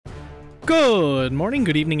Good morning,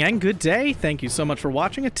 good evening, and good day. Thank you so much for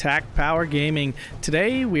watching Attack Power Gaming.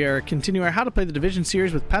 Today, we are continuing our How to Play the Division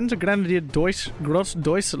series with Panzergrenadier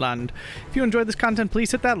Grossdeutshland. If you enjoyed this content,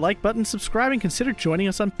 please hit that like button, subscribe, and consider joining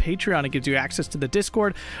us on Patreon. It gives you access to the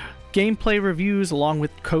Discord, gameplay reviews, along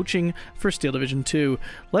with coaching for Steel Division 2.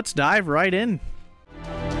 Let's dive right in.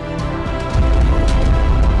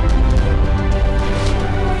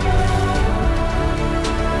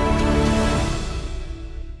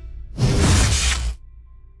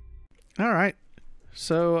 Alright,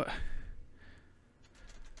 so...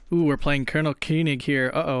 Ooh, we're playing Colonel Koenig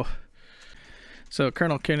here. Uh-oh. So,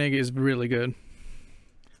 Colonel Koenig is really good.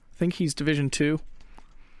 I think he's Division 2.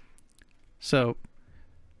 So,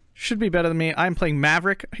 should be better than me. I'm playing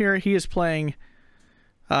Maverick here. He is playing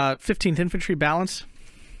 15th Infantry Balance.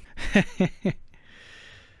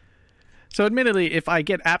 So admittedly, if I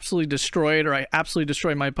get absolutely destroyed or I absolutely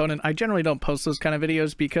destroy my opponent, I generally don't post those kind of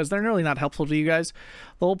videos because they're really not helpful to you guys.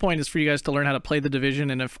 The whole point is for you guys to learn how to play the division,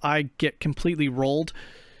 and if I get completely rolled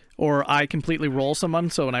or I completely roll someone,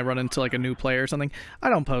 so when I run into like a new player or something, I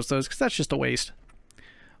don't post those because that's just a waste.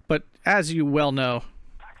 But as you well know,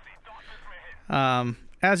 I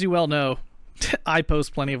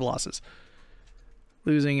post plenty of losses.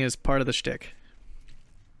 Losing is part of the shtick.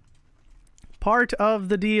 Part of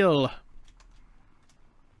the deal.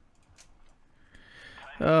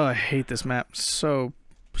 Oh, I hate this map so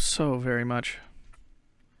very much.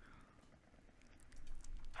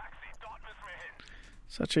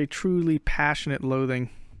 Such a truly passionate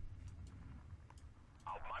loathing.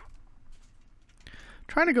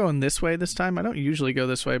 Trying to go in this way this time. I don't usually go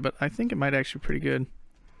this way, but I think it might actually be pretty good.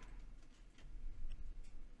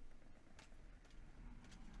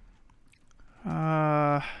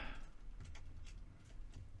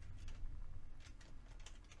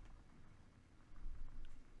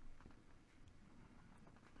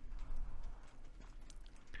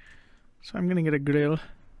 So I'm gonna get a grill.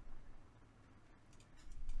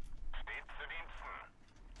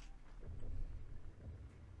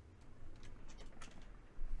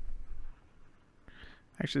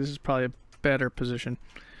 Actually, this is probably a better position.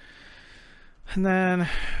 And then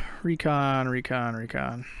recon.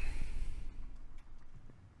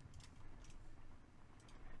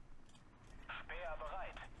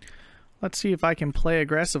 Let's see if I can play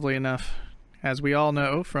aggressively enough. As we all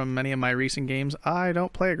know from many of my recent games, I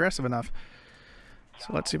don't play aggressive enough.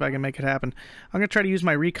 So let's see if I can make it happen. I'm going to try to use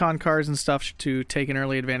my recon cars and stuff to take an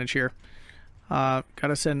early advantage here.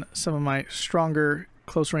 Gotta send some of my stronger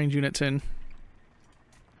close range units in.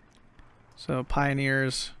 So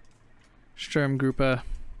Pioneers, Sturmgruppe,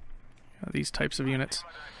 these types of units.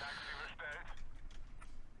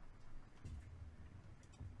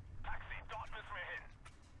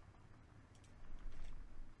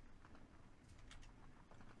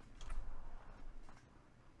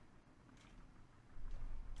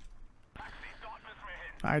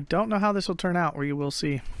 I don't know how this will turn out. We will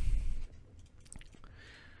see.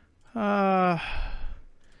 15th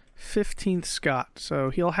Scott.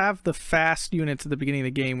 So he'll have the fast units at the beginning of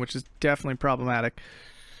the game, which is definitely problematic.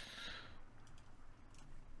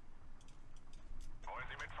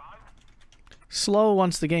 Slow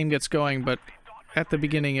once the game gets going, but at the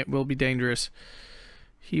beginning it will be dangerous.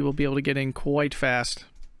 He will be able to get in quite fast.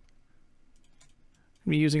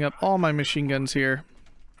 I'm using up all my machine guns here.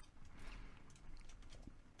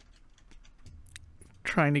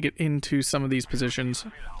 Trying to get into some of these positions.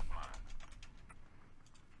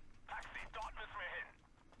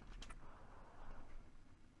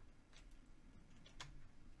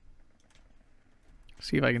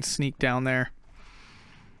 See if I can sneak down there.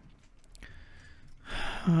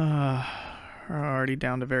 We're already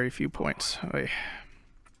down to very few points. Oy.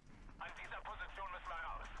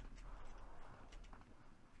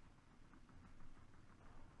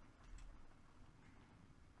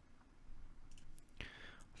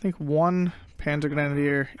 I think one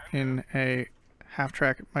Panzergrenadier in a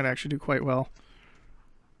half-track might actually do quite well.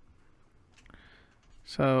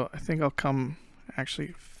 So I think I'll come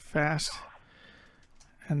actually fast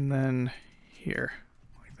and then here,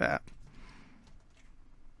 like that.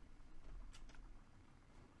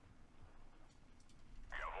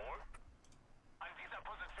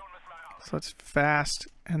 So that's fast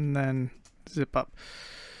and then zip up.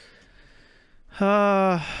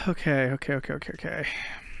 Okay.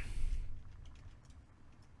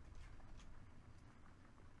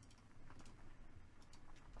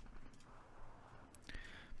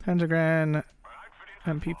 Panzergren,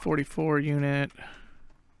 MP44 unit.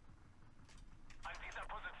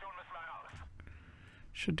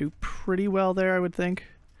 Should do pretty well there, I would think.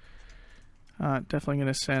 Definitely going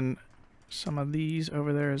to send some of these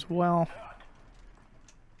over there as well.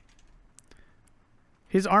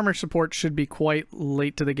 His armor support should be quite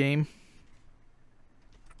late to the game.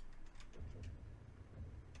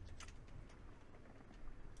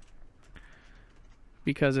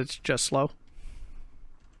 Because it's just slow.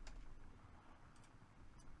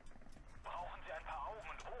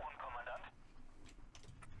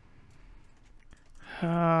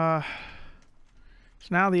 So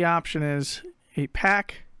now the option is a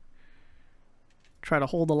pack. Try to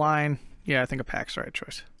hold the line. Yeah, I think a pack's the right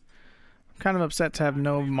choice. I'm kind of upset to have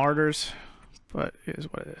no martyrs, but it is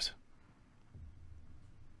what it is.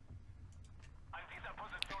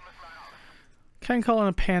 Can call in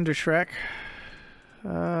a Panzergrenadier.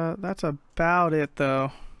 That's about it,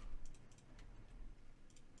 though.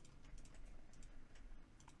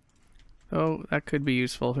 Oh, that could be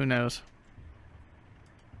useful. Who knows?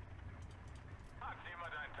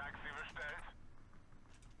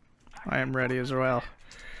 I am ready as well.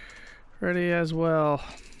 Ready as well.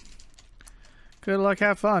 Good luck,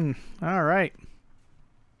 have fun. Alright.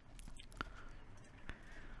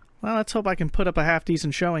 Well, let's hope I can put up a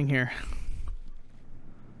half-decent showing here.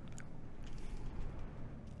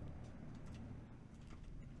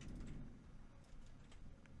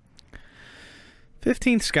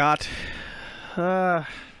 15th Scott. They're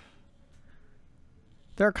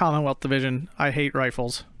a Commonwealth division. I hate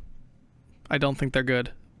rifles. I don't think they're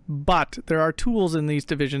good. But there are tools in these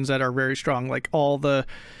divisions that are very strong, like all the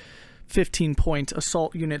 15-point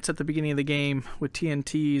assault units at the beginning of the game with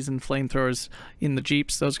TNTs and flamethrowers in the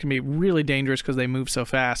Jeeps. Those can be really dangerous because they move so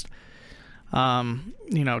fast. You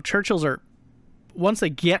know, Churchills are, once they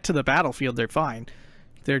get to the battlefield, they're fine.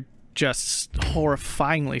 They're just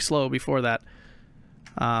horrifyingly slow before that.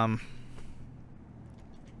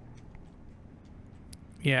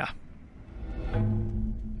 Yeah.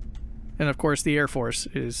 And of course the Air Force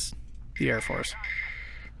is the Air Force.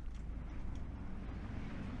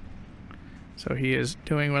 So he is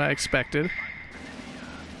doing what I expected.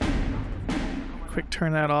 Quick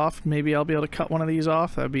turn that off. Maybe I'll be able to cut one of these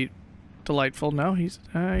off. That'd be delightful. No, he's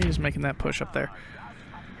making that push up there.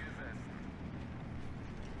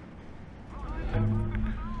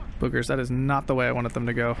 Boogers, that is not the way I wanted them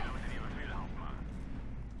to go.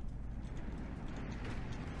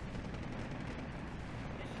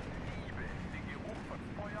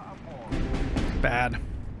 Bad.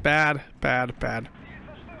 Bad, bad, bad.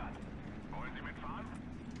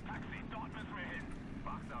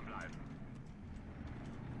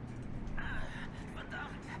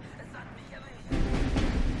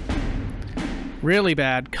 Really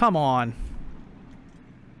bad. Come on.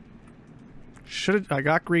 I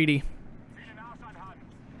got greedy.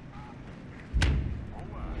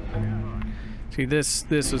 See, this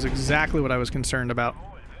was exactly what I was concerned about.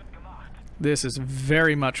 This is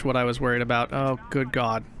very much what I was worried about. Oh, good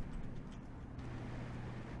God.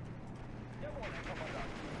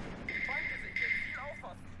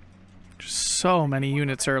 Just so many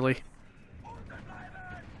units early.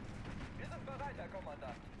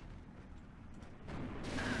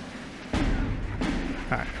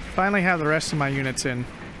 Alright, finally have the rest of my units in.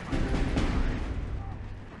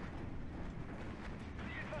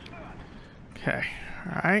 Okay,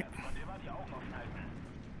 alright.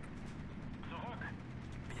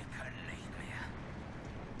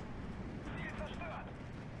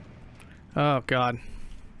 Oh, God.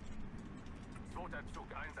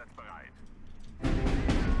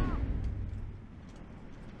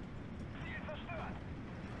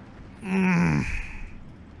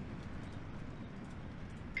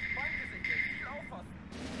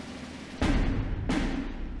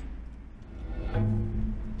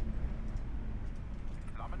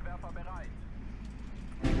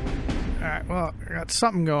 Alright, well, I got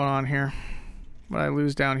something going on here. What I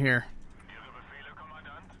lose down here.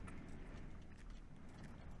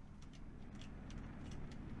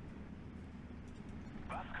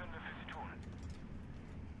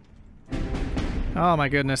 Oh my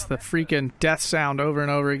goodness, the freaking death sound over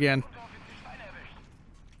and over again.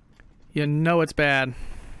 You know it's bad.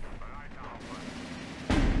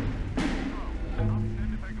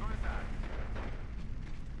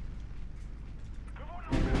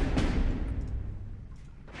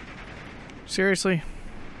 Seriously?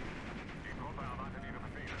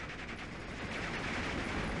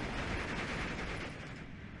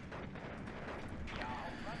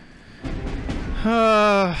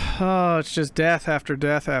 Oh, it's just death after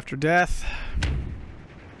death after death.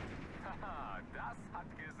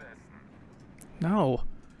 No.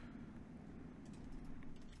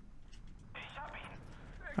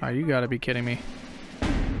 Oh, you gotta be kidding me.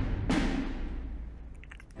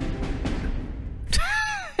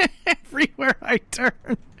 Every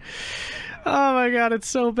turn. Oh my god, it's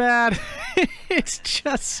so bad. It's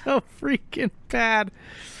just so freaking bad.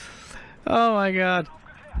 Oh my god.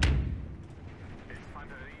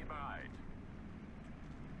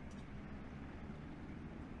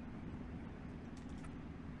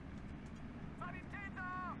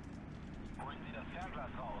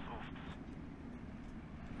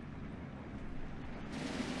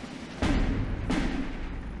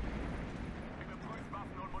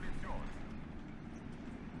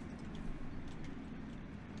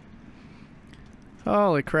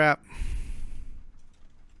 Holy crap.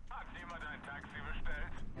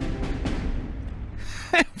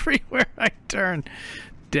 Everywhere I turn.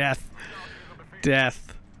 Death.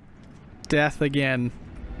 Death. Death again.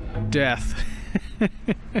 Death.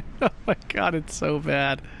 Oh my god, it's so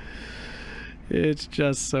bad. It's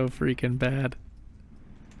just so freaking bad.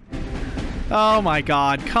 Oh my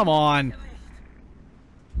god, come on.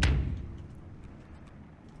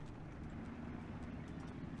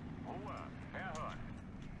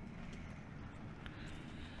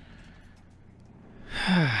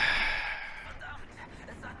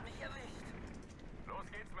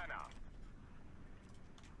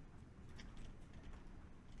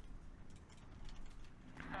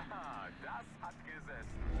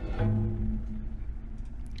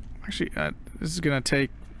 Actually, this is gonna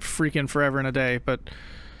take freaking forever and a day, but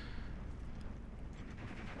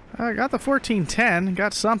I got the 1410,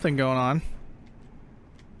 got something going on.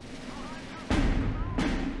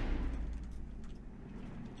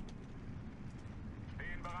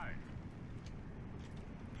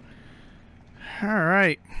 All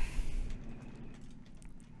right.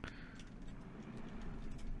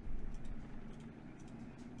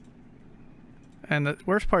 And the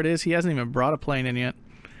worst part is he hasn't even brought a plane in yet.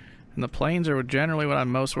 And the planes are generally what I'm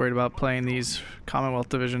most worried about playing these Commonwealth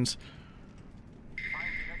divisions.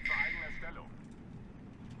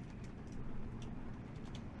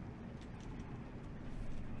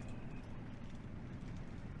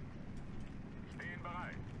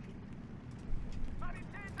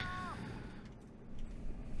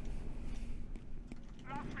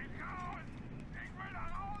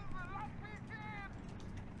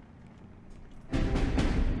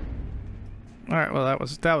 All right, well that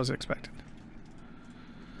was expected.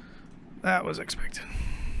 That was expected.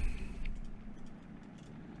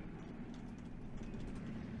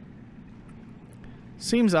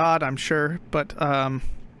 Seems odd, I'm sure, but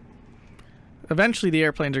eventually the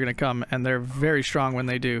airplanes are going to come, and they're very strong when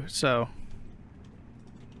they do, so.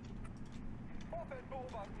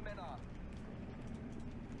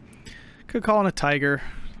 Could call in a Tiger.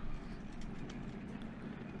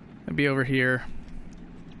 It'd be over here.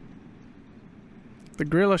 The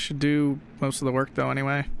Guerrilla should do most of the work, though,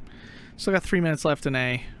 anyway. Still got 3 minutes left in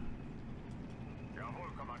A.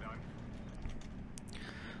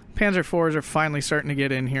 Panzer IVs are finally starting to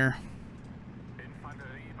get in here.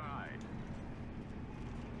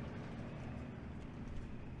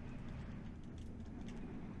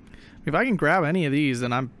 If I can grab any of these,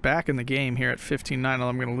 then I'm back in the game here at 15-9.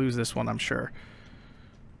 I'm going to lose this one, I'm sure.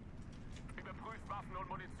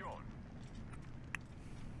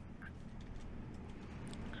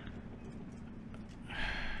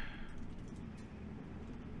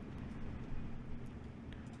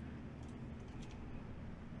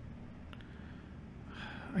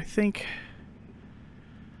 I think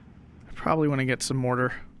I probably want to get some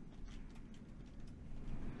mortar.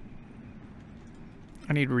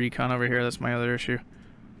 I need recon over here, that's my other issue.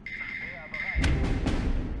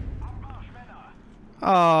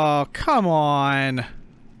 Oh, come on.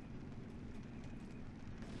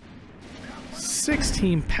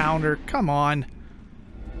 16 pounder, come on.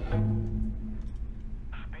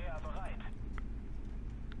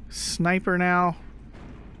 Sniper now.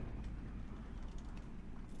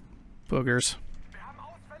 Boogers.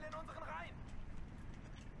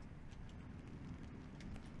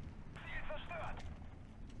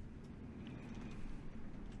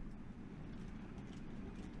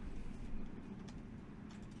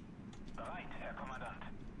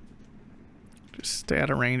 Just stay out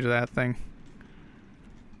of range of that thing.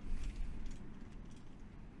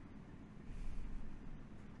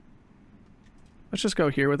 Let's just go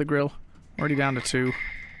here with the grill. Already down to 2.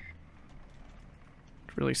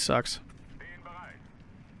 It really sucks.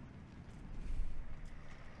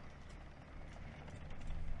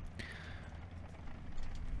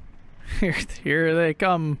 Here they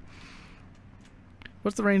come.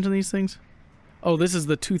 What's the range on these things? Oh, this is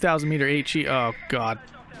the 2,000 meter HE. Oh, God.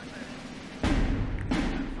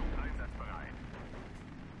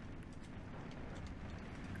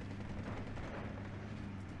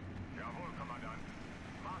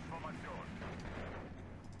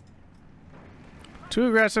 Too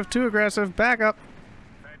aggressive, too aggressive. Back up.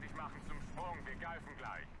 Fertig machen zum Sprung, wir greifen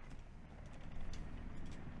gleich.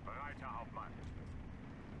 Breiter Hauptmann.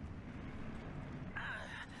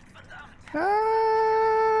 Ah.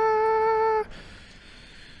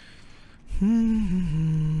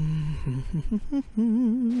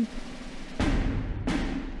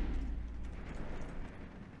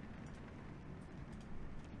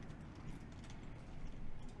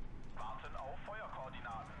 Warten auf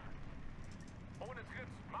Feuerkoordinaten. Ohne Tritt,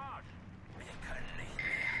 Marsch! Wir können nicht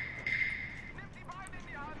mehr. Nimm die Beine in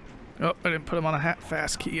die Hand! Oh, I didn't put him on a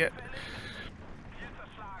fast key yet. Ziel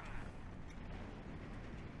zerschlagen.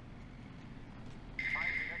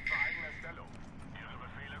 Feind direkt zur eigenen Stellung. Ihre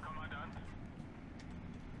Befehle, Kommandant?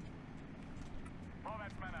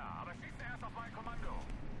 Vorwärts, Männer, aber schießt erst auf mein Kommando.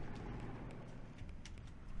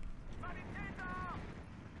 Sanitäter!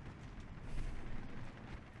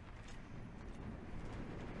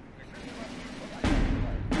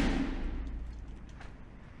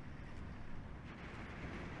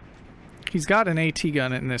 He's got an AT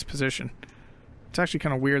gun in this position. It's actually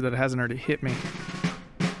kind of weird that it hasn't already hit me.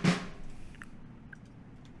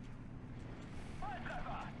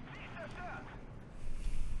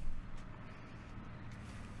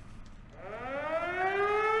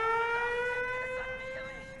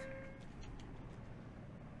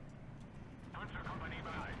 Kompanie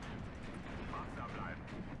bereit. Wachsam bleiben.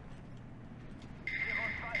 Hero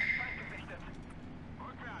 2 ist feindgesichtet.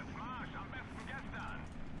 Rückwärts, Marsch, am besten gestern.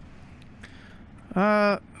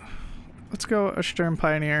 Let's go a Stern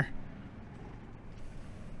Pioneer.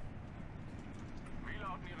 Wie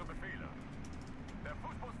lauten Ihre Befehle? Der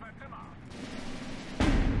Fußbus bleibt immer.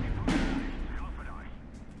 Die Fuß erreicht. Rauf mit euch.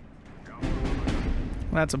 Go.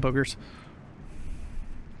 That's a boogers.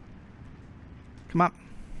 Come on.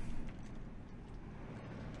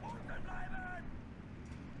 Unten bleiben!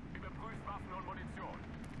 Überprüft Waffen und Munition.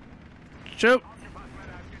 Shoot. Aufgepasst,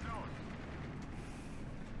 Männer, es geht los.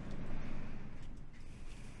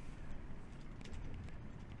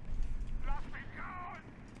 Lass mich raus!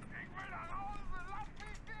 Ich will nach Hause! Lass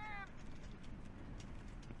mich gehen!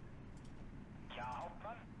 Ja,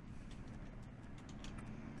 Hauptmann?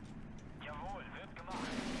 Jawohl, wird gemacht.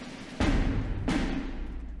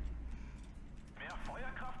 Mehr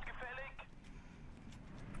Feuerkraft gefällig?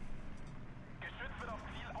 Geschütz wird auf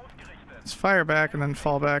Ziel ausgerichtet. Let's fire back and then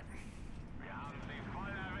fall back. Wir haben sie voll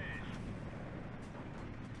erwischt.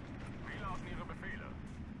 Wie lauten Ihre Befehle?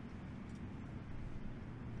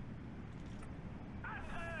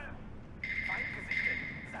 Angriff! Feind gesichtet.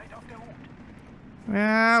 Seid auf der Hut.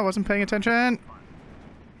 Yeah, I wasn't paying attention.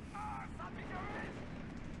 Ah, es hat mich erwischt.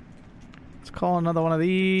 Let's call another one of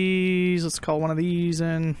these. Let's call one of these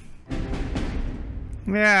in.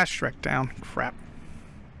 Yeah, Shrek down. Crap.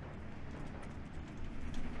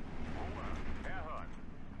 Ruhe. Herhören.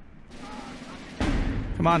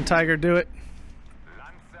 Come on, Tiger, do it.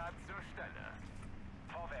 Langsam zur Stelle.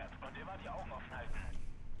 Vorwärts und immer die Augen offen halten.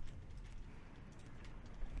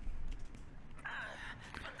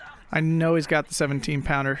 I know he's got the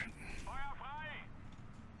 17-pounder. Feuer frei!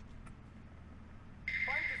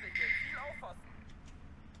 Feind gesichtet. Ziel auffassen.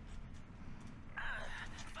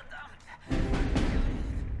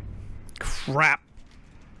 Crap.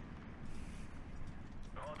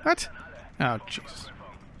 What? Oh, Jesus.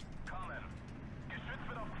 Kommen. Geschütz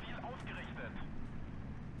wird auf Ziel ausgerichtet.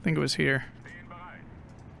 I think it was here. Stehen bereit.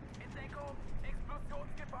 In Deckung.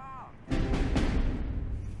 Explosionsgefahr. Feind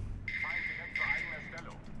direkt zur eigenen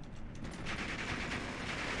Stellung.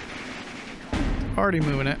 Already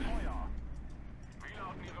moving it. Feuer. Wie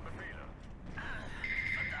lauten Ihre Befehle?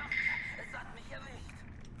 Verdammt, es hat mich erwischt.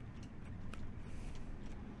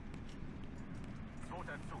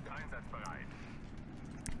 Zweiter Zug einsatzbereit.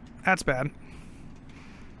 That's bad.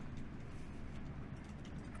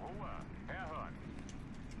 Ruhe. Herhören.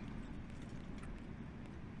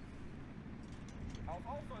 Auf,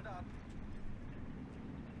 Soldaten.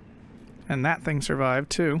 And that thing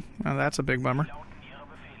survived, too. Now that's a big bummer. Lauten Ihre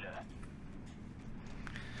Befehle.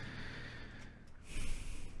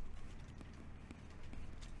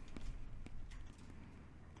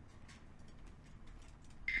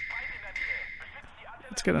 Feind in der Nähe. Beschützt die Artillerie.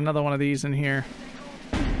 Let's get another one of these in here.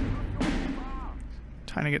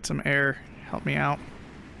 Trying to get some air. Help me out.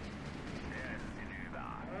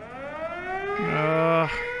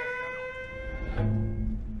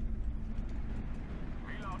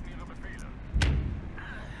 Wie lauten Ihre Befehle?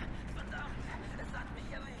 Verdammt, es hat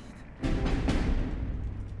mich erwischt.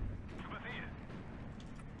 Zu Befehl.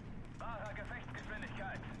 Wahrer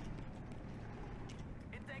Gefechtsgeschwindigkeit.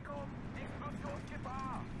 In Deckung,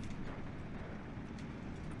 Explosionsgefahr.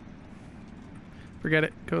 Forget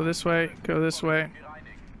it. Go this way. Go this way.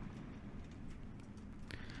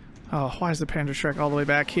 Oh, why is the Panzergrenadier all the way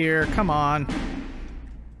back here? Come on.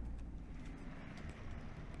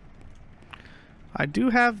 I do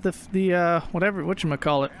have the whatever,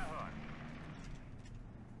 whatchamacallit.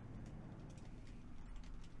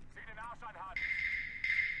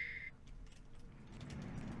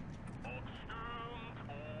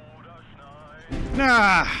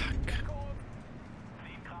 Ah!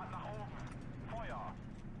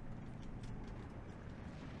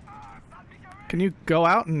 Can you go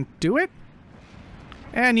out and do it?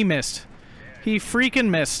 And he missed. He freaking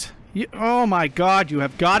missed. Oh my god, you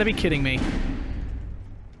have got to be kidding me.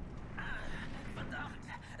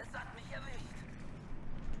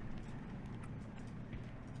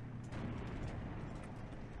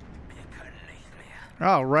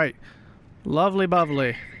 All right. Lovely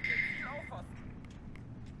bubbly.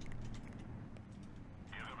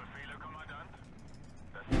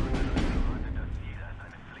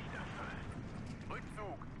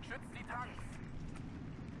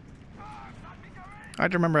 I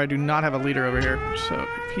have to remember I do not have a leader over here, so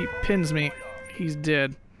if he pins me, he's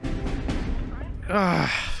dead. Ugh.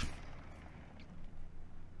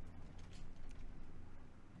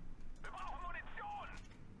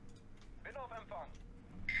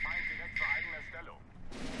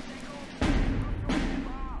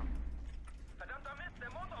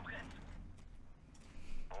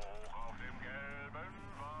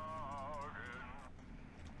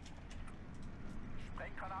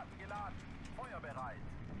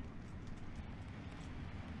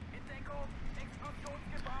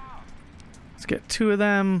 Let's get 2 of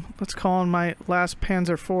them. Let's call in my last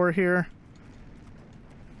Panzer IV here.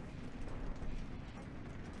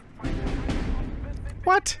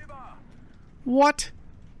 What? What?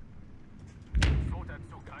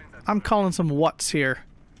 I'm calling some whats here.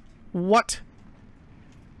 What?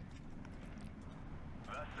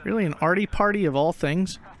 Really, an arty party of all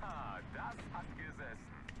things?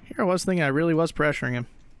 Here I was thinking I really was pressuring him.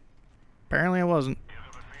 Apparently I wasn't.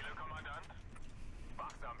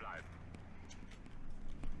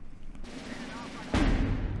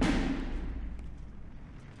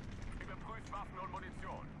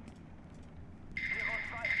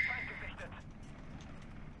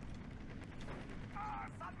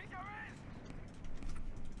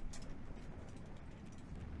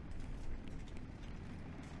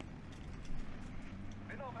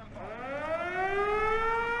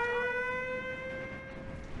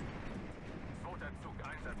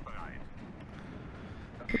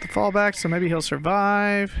 Put the fallback, so maybe he'll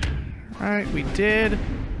survive. Alright, we did.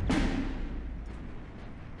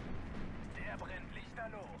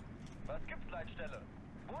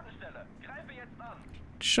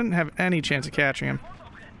 Shouldn't have any chance of catching him.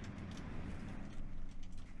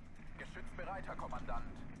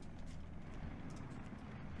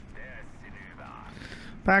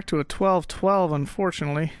 Back to a 12-12,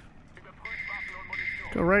 unfortunately.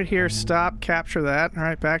 Go right here, stop, capture that.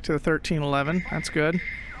 Alright, back to the 13-11. That's good.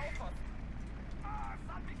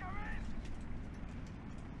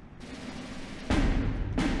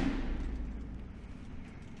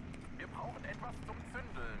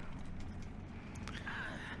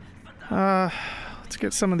 Let's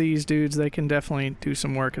get some of these dudes. They can definitely do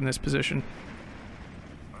some work in this position.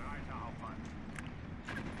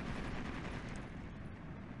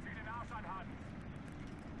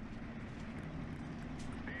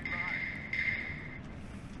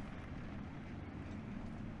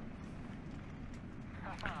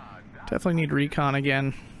 Definitely need recon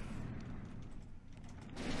again.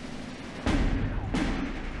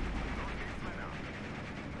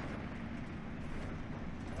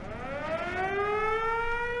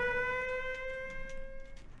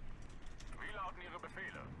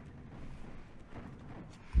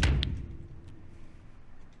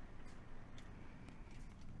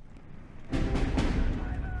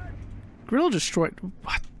 Grill destroyed.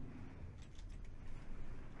 What?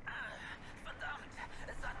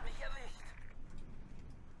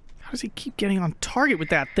 How does he keep getting on target with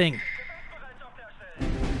that thing?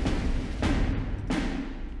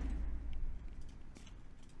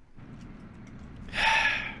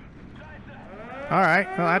 Alright,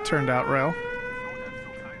 well that turned out well.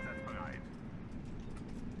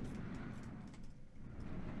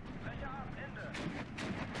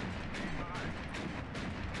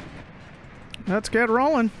 Let's get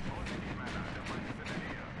rolling.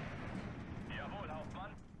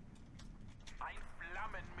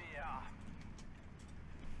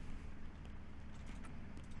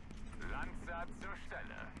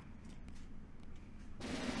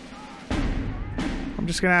 I'm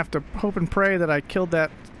just gonna have to hope and pray that I killed that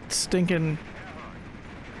stinking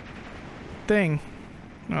thing.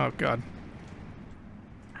 Oh, God.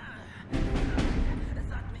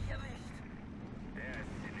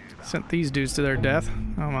 Sent these dudes to their death.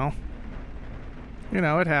 Oh, well. You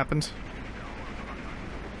know, it happens.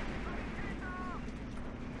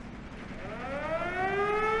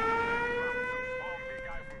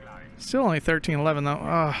 Still only 13-11,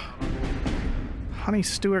 though. Honey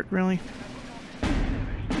Stewart, really?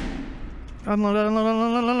 Unload, unload,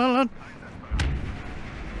 unload, unload, unload.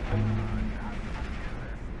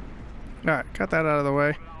 Alright, got that out of the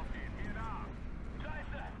way.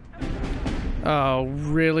 Oh,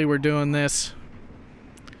 really? We're doing this?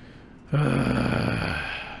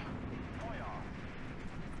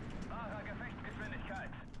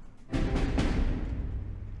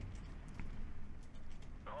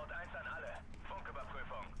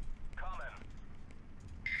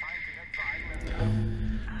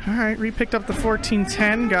 Alright, re-picked up the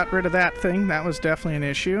 1410, got rid of that thing. That was definitely an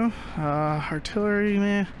issue. Artillery,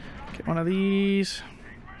 man. Get one of these.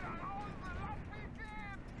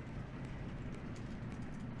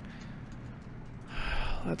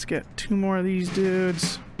 Let's get 2 more of these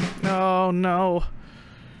dudes. Oh, no.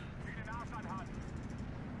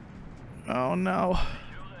 Oh, no.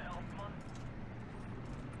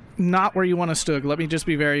 Not where you want to stug. Let me just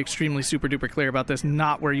be very extremely super duper clear about this.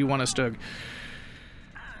 Not where you want to stug.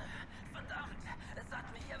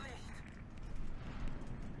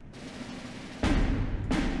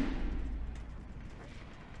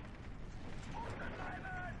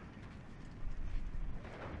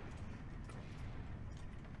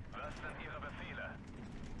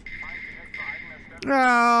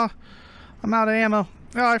 Oh, I'm out of ammo.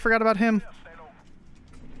 Oh, I forgot about him.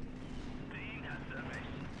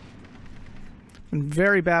 Been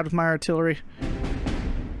very bad with my artillery.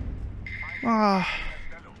 Ah.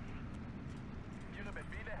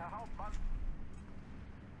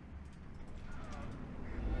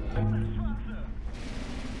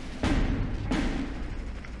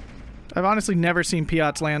 I've honestly never seen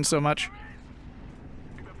Piats land so much.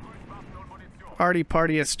 Arty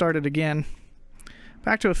party has started again.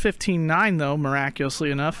 Back to a 15-9 though, miraculously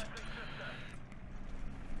enough.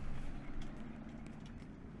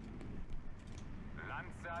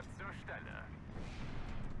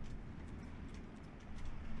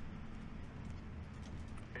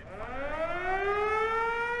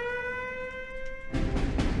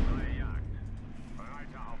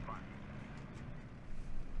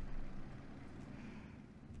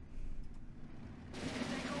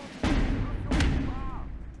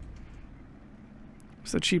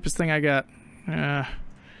 It's the cheapest thing I got. None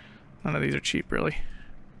of these are cheap, really.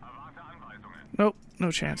 Nope,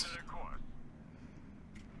 no chance.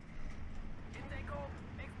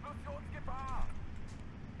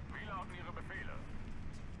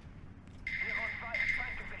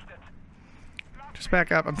 Just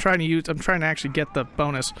back up. I'm trying to actually get the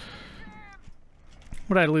bonus.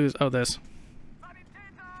 What did I lose? Oh, this.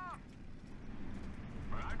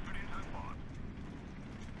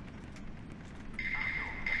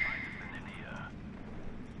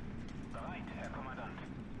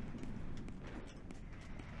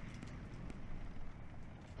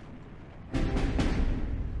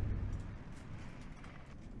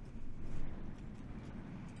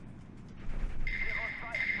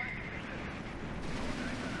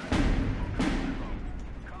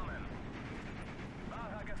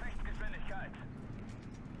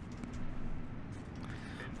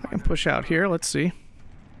 I can push out here. Let's see.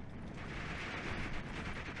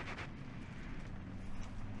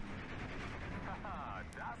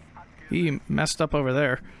 He messed up over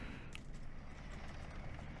there.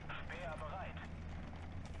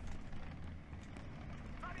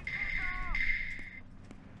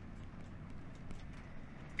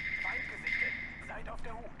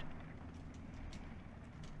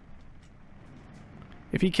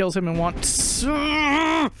 If he kills him in one...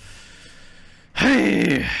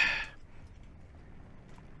 Hey!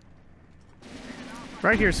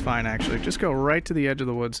 Right here's fine, actually. Just go right to the edge of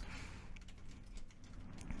the woods.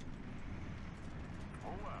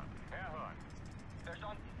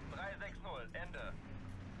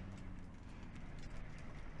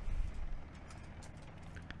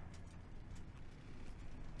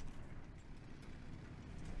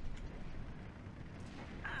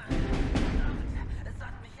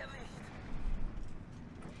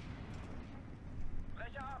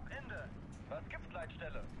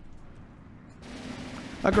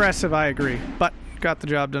 Aggressive, I agree, but got the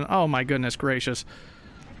job done. Oh my goodness gracious.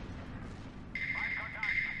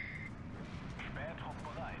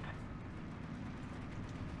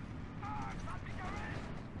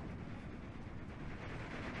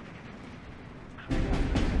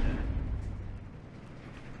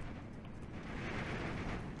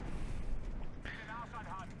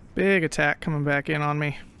 Big attack coming back in on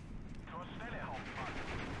me. Zur Stelle, Hauptmann.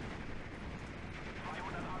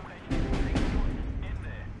 200 Anbrechen. 6 Sekunden.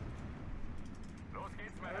 Ende. Los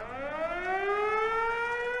geht's, Männer.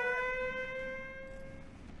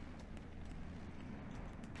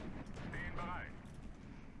 Stehen bereit.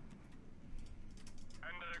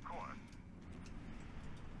 Ändere Kurs.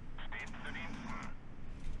 Stets zu Diensten.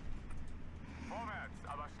 Vorwärts,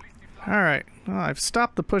 aber schließt die Flanke. Alright, well, I've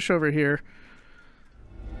stopped the push over here.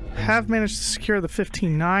 Have managed to secure the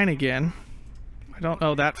 15-9 again. I don't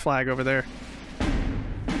know that flag over there.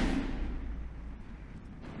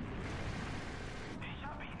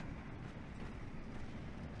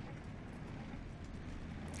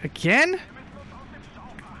 Again?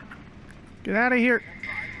 Get out of here.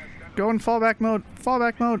 Go in fallback mode.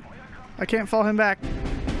 Fallback mode. I can't fall him back.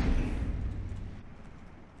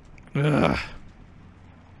 Ugh.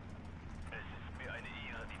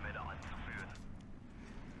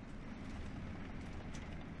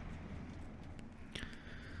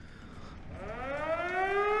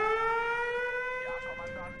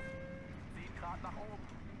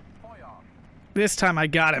 This time I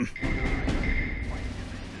got him.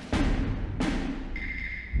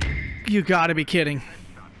 You gotta be kidding.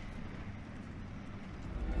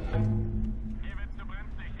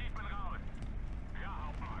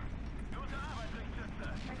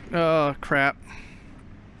 Oh, crap.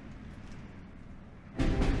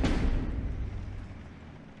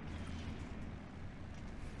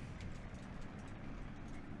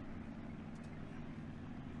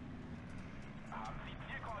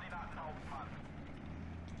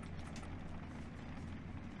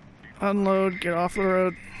 Unload, get off the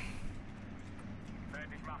road.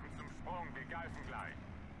 Fertig machen zum Sprung, wir greifen gleich.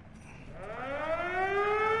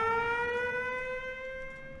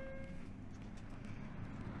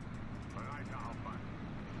 Bereiter Hauptmann.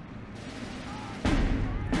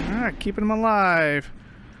 Alright, keeping him alive.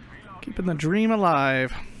 Keeping the dream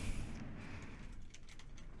alive.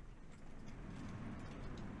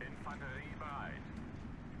 Infanterie bereit.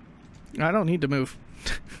 I don't need to move.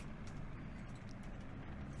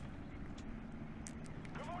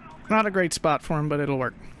 Not a great spot for him, but it'll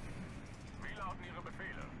work. Wie lauten Ihre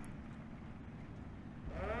Befehle?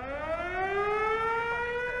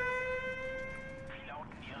 Wie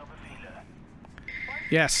lauten Ihre Befehle?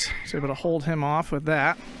 Yes, was able to hold him off with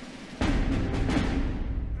that.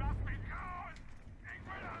 Lass mich raus! Ich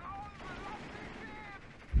will da raus! Lass mich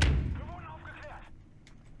gehen! Wir wurden aufgeklärt!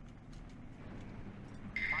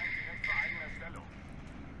 Feind direkt vor eigener Stellung.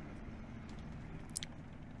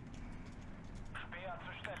 Speer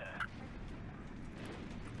zur Stelle.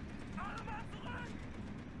 Alle Mann zurück!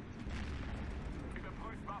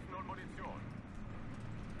 Überprüft Waffen und Munition.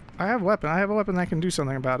 I have a weapon. I have a weapon that can do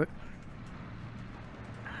something about it.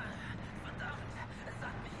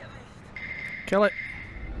 Kill it.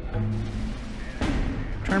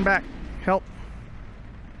 Turn back. Help.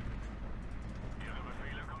 Ihre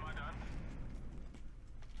Befehle, Kommandant?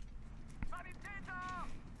 Sanitäter!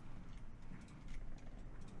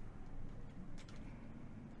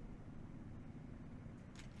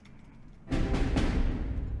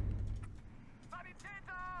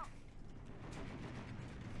 Sanitäter!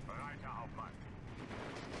 Bereiter Hauptmann.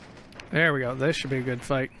 There we go. This should be a good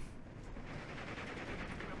fight.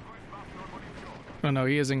 Überprüft Waffen und Munition. Oh no,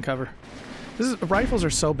 he is in cover. Rifles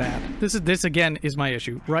are so bad. This again is my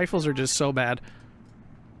issue. Rifles are just so bad.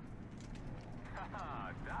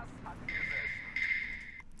 Haha, das hat gesessen.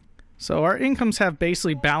 So our incomes have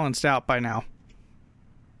basically balanced out by now.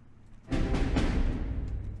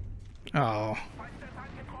 Oh, Falls der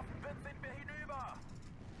Tank getroffen wird, sind wir hinüber.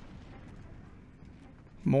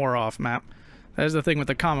 more off map. That is the thing with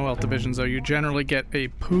the Commonwealth divisions, though. You generally get a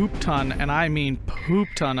poop ton, and I mean poop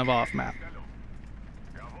ton of off map. Stellung.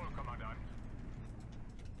 Jawohl, Kommandant.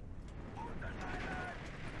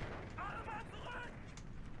 Alle Mann zurück!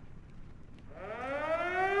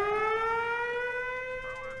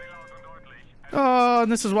 Höre Sie laut und deutlich. Oh,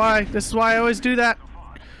 and this is why I always do that.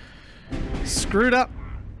 Screwed up.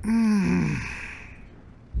 Fahren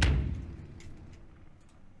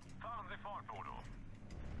Sie fort, Bodo.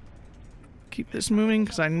 Keep this moving,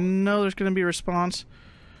 because I know there's going to be a response.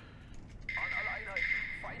 An alle Einheiten,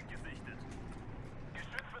 Feind gesichtet.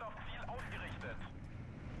 Geschütz wird auf Ziel ausgerichtet.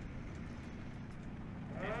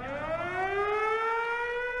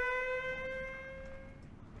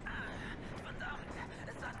 Verdammt,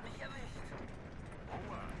 es hat mich erwischt.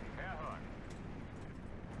 Ruhe, herhören.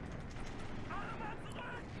 Alle Mann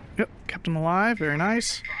zurück! Yep, kept him alive. Very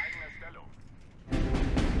nice. Zur eigener Stellung.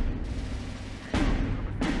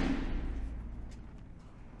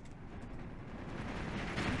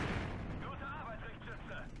 Gute Arbeit,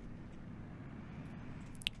 Richtschütze.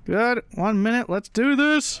 Good. 1 minute. Let's do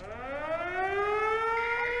this.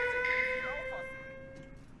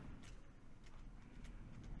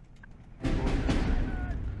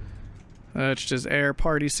 It's just air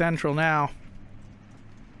party central now.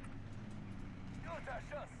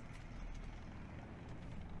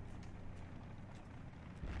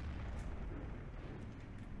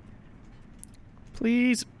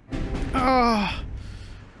 Please. Oh.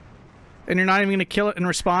 And you're not even going to kill it in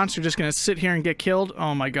response? You're just going to sit here and get killed?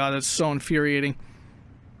 Oh my god, that's so infuriating.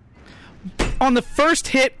 On the first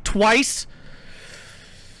hit, twice?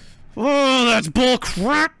 Oh, that's bull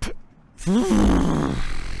crap.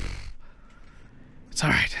 It's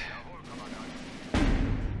alright.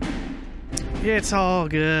 It's all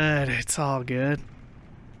good. It's all good.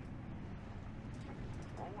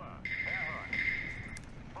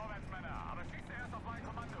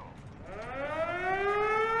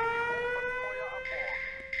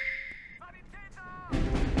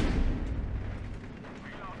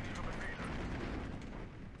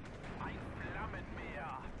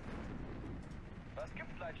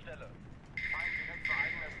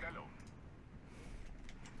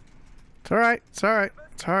 It's alright, it's alright,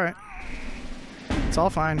 it's alright. It's all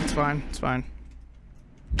fine, it's fine, it's fine.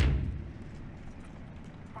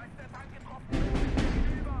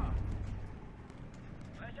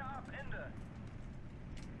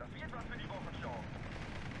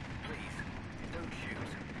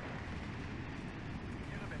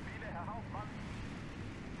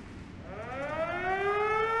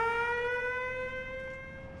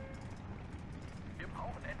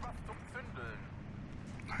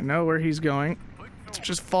 I know where he's going. Let's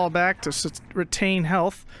just fall back to retain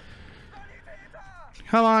health.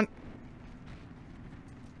 Come on.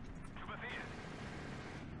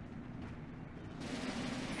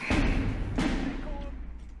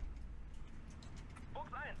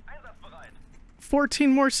 "14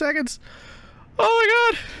 more seconds. Oh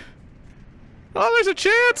my god. Oh, there's a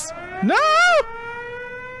chance. No!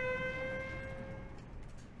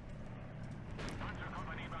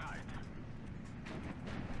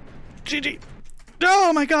 GG.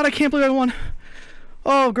 Oh my god, I can't believe I won.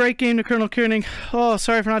 Oh, great game to Colonel Koenig. Oh,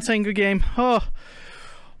 sorry for not saying good game. Oh,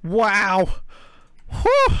 wow.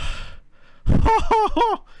 Whew.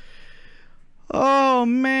 Oh,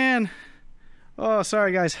 man. Oh,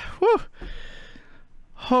 sorry, guys. Whew.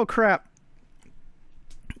 Oh, crap.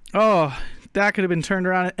 Oh, that could have been turned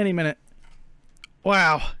around at any minute.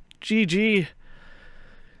 Wow. GG.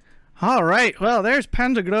 All right. Well, there's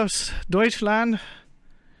Panzergrenadier.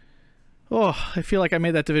 Oh, I feel like I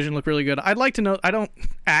made that division look really good. I'd like to know, I don't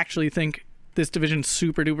actually think this division's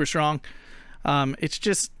super duper strong. It's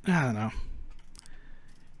just, I don't know.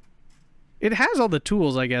 It has all the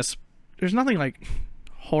tools, I guess. There's nothing like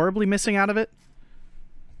horribly missing out of it.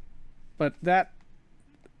 But that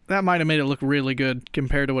might have made it look really good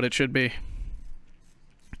compared to what it should be.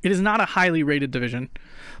 It is not a highly rated division.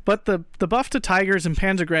 But the buff to Tigers and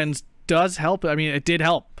Panzergrens does help. I mean, it did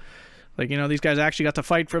help. Like, you know, these guys actually got to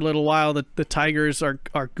fight for a little while. The Tigers are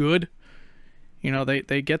good. You know,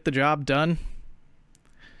 they get the job done.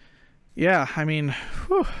 Yeah, I mean,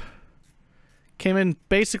 whew. Came in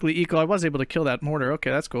basically equal. I was able to kill that mortar.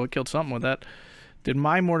 Okay, that's cool. I killed something with that. Did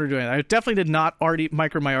my mortar do anything? I definitely did not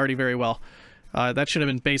micro my arty very well. That should have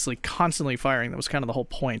been basically constantly firing. That was kind of the whole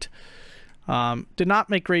point. Did not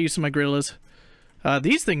make great use of my guerrillas.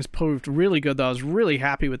 These things proved really good, though. I was really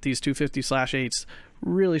happy with these 250/8s.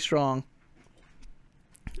 Really strong.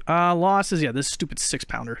 Losses, yeah, this stupid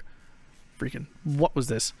 6-pounder. Freaking, what was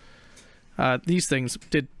this? These things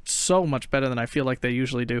did so much better than I feel like they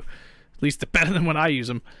usually do. At least better than when I use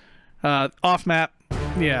them. Off map.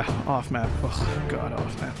 Yeah, off map. Oh, God,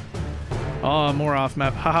 off map. Oh, more off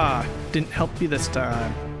map. Haha, didn't help me this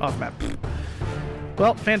time. Off map.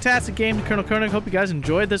 Well, fantastic game to Colonel Koenig. Hope you guys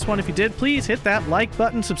enjoyed this one. If you did, please hit that like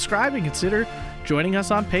button, subscribe, and consider joining us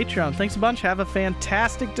on Patreon. Thanks a bunch. Have a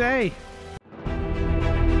fantastic day.